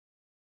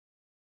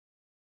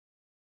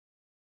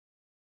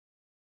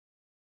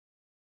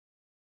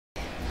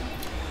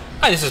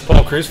Hi, this is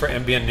Paul Cruz for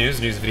MBN News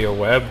Video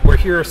Web. We're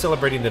here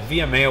celebrating the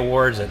VMA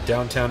Awards at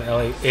Downtown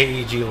LA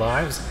AEG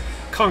Live's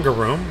Conga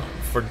Room,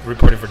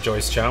 reporting for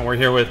Joyce Chow. We're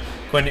here with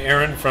Quinton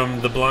Aaron from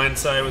The Blind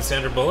Side with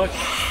Sandra Bullock.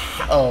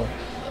 Oh,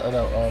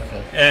 no,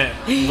 okay. And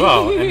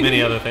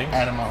many other things.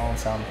 Adding my own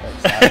sound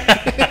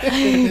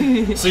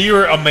effects. So you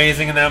were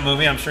amazing in that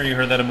movie. I'm sure you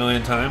heard that a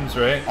million times,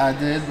 right? I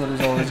did, but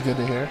it's always good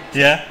to hear.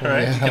 Yeah,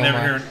 right. Yeah, you can never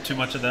hear too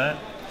much of that.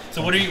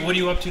 So what are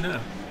you up to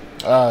now?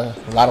 A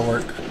lot of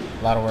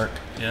work.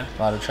 Yeah.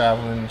 A lot of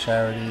traveling,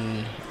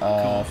 charity,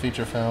 Cool.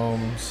 feature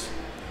films,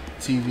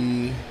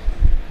 TV.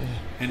 Yeah.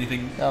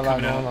 Anything Got a lot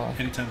coming going out on.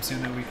 anytime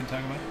soon that we can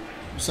talk about?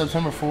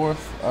 September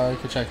 4th, you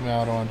can check me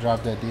out on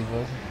Drop Dead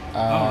Diva.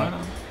 Right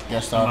on.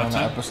 Guest starred on an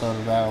Lifetime? episode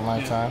of that on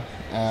Lifetime.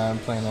 And I'm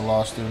playing a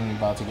law student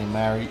about to get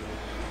married.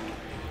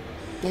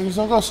 Things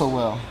don't go so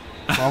well.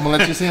 So I'm going to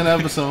let you see an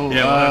episode.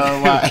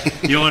 Why.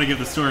 You don't want to give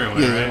the story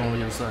away, Yeah, I right? don't want to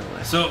give the story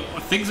away. So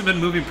things have been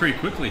moving pretty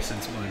quickly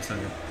since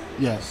Blindside.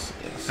 Yes.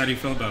 How do you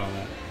feel about all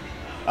that?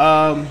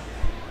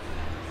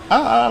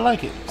 I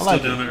like it. I like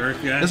Still it. down to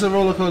earth, guy? It's a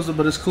roller coaster,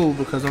 but it's cool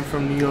because I'm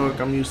from New York.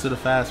 I'm used to the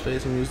fast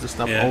pace. I'm used to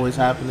stuff always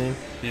happening.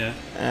 Yeah.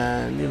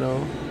 And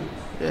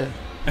yeah.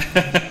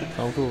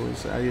 So I'm cool.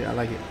 I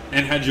like it.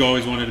 And had you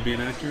always wanted to be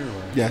an actor?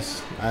 Or?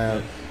 Yes.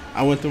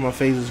 I went through my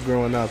phases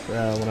growing up.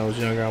 When I was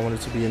younger, I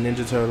wanted to be a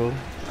Ninja Turtle.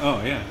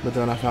 Oh yeah. But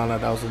then I found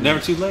out that was never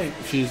too late.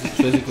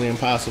 Physically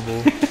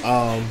impossible.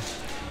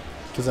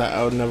 Because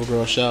I would never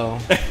grow a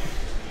shell.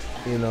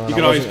 You and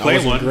could always play I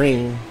wasn't one.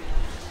 green.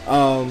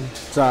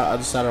 So I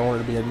decided I wanted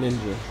to be a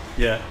ninja.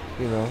 Yeah.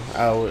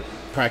 I would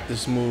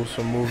practice moves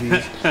from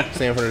movies,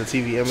 stay in front of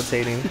the TV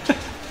imitating.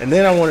 And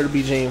then I wanted to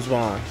be James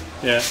Bond.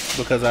 Yeah.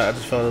 Because I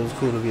just felt it was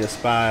cool to be a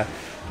spy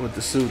with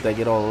the suit that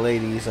get all the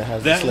ladies and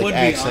has the That slick would be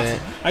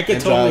accent. awesome. I could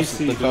and totally drives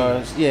see the you doing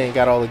cars. Yeah, and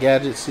got all the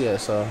gadgets. Yeah,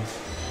 so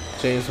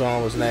James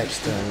Bond was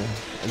next.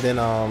 And then,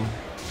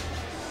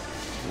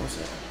 what's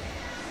that?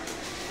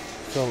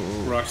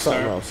 Rockstar.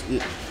 Something else.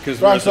 Yeah. Because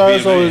Rockstar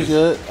is always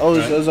good.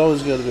 Right? It's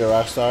always good to be a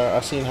rock star.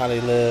 I've seen how they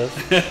live.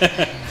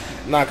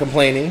 Not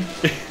complaining.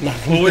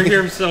 Well, we're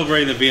here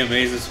celebrating the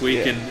VMAs this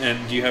week, Yeah.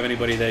 and do you have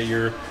anybody that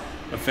you're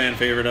a fan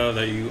favorite of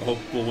that you hope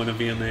will win a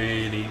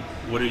VMA?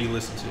 What do you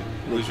listen to?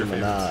 Who's your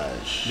favorite?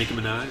 Minaj. Nicki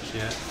Minaj,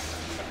 yeah.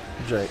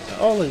 Drake.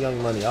 All the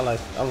Young Money. I like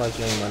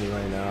Young Money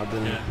right now. I've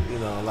been,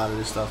 Yeah. a lot of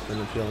this stuff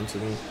been appealing to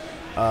me.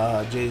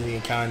 Jay-Z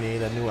and Kanye,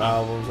 that new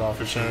album's off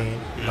the chain.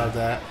 Yeah. Love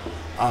that.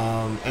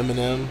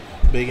 Eminem,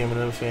 big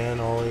Eminem fan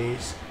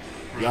always.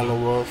 Yellow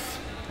Wolf.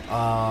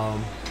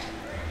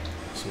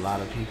 It's a lot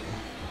of people.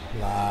 A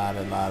lot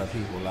of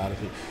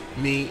people.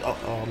 Me,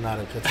 I'm not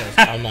a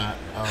contestant. I'm not.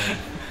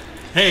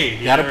 Hey,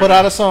 you Gotta never put know.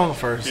 out a song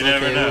first. You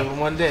never know.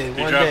 One day.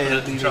 You're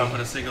It'll be dropping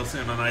me. a single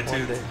soon on One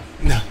iTunes. day.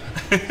 No.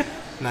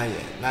 Not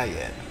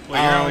yet.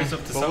 Well, you're always up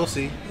to but something. we'll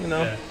see.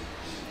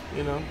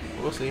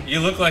 We'll see. You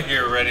look like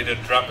you're ready to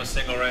drop a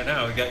single right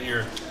now. You got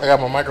your I got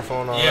my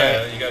microphone on.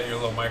 yeah. Right? You got your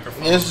little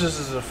microphone. It's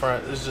just the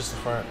front.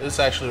 It's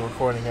actually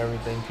recording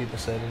everything people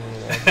say to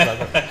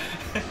me.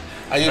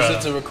 I use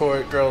it to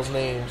record girls'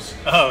 names.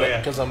 Oh yeah.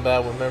 Because I'm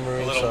bad with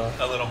memory. A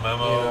little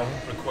memo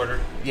recorder.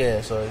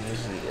 Yeah. So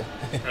just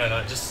Right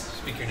on. Just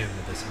speak your name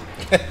into this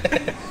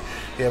one.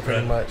 yeah,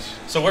 pretty much.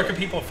 So where can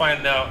people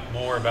find out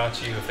more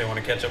about you if they want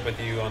to catch up with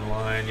you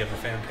online? You have a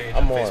fan page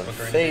I'm on on Facebook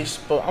or anything?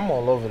 Facebook. I'm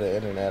all over the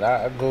internet.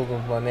 I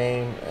googled my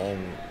name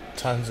and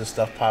tons of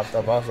stuff popped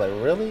up. I was like,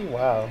 really?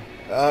 Wow.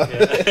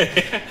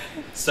 Yeah.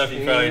 Stuff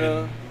you probably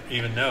didn't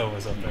even know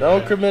was up there.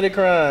 Don't commit a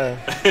crime.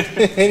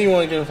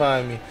 Anyone can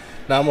find me.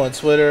 Now I'm on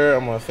Twitter.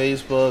 I'm on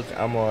Facebook.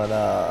 I'm on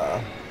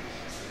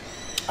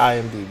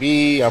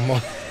IMDb. I'm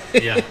on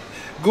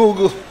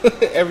Google.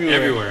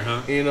 Everywhere,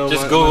 huh?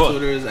 Just Google. my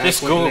Twitter is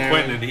Just Google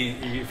Quinton.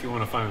 Quinton. If you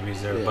want to find him,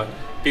 he's there. Yeah.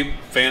 But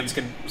fans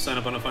can sign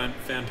up on a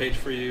fan page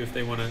for you if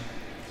they want to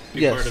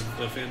be Yes. part of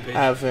the fan page.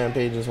 I have fan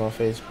pages on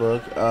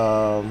Facebook.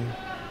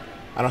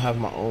 I don't have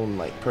my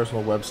own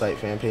personal website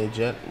fan page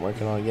yet. I'm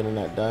working on getting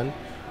that done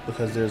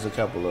because there's a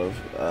couple of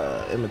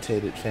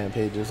imitated fan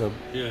pages of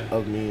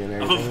me and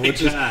everything,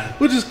 which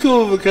is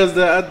cool because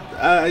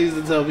I used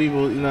to tell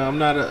people, I'm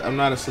not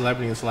a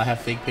celebrity until I have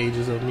fake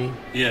pages of me.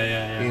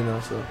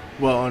 Yeah. So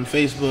on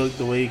Facebook,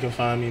 the way you can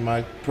find me,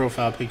 my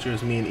profile picture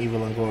is me and Eva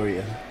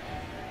Longoria.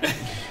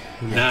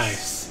 Yes.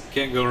 Nice.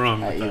 Can't go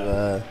wrong with that.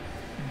 Eva.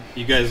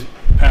 You guys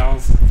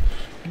pals?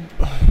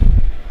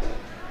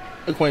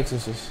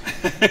 Acquaintances.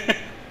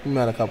 We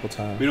met a couple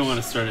times. We don't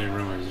want to start any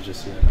rumors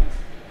just yet.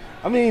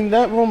 I mean,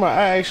 that rumor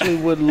I actually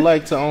would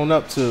like to own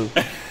up to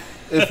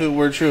if it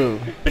were true.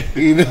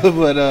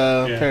 But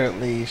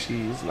apparently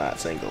she's not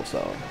single,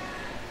 so.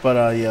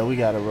 But we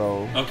got to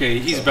roll. Okay,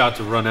 he's about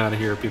to run out of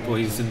here, people.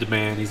 He's in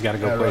demand. He's got to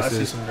go places. I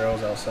see some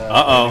girls outside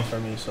waiting for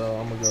me, so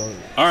I'm going to go.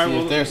 All right, see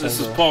well, if they're this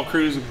single. is Paul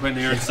Cruz and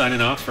Quinton Aaron signing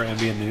off for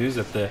MBN News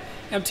at the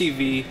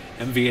MTV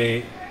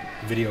MVA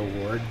Video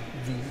Award.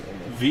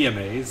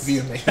 VMAs.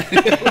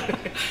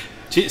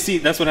 See,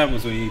 that's what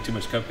happens when you eat too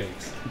much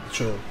cupcakes.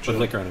 True. With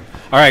liquor in them.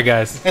 All right,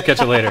 guys. Catch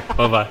you later.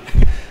 Bye-bye.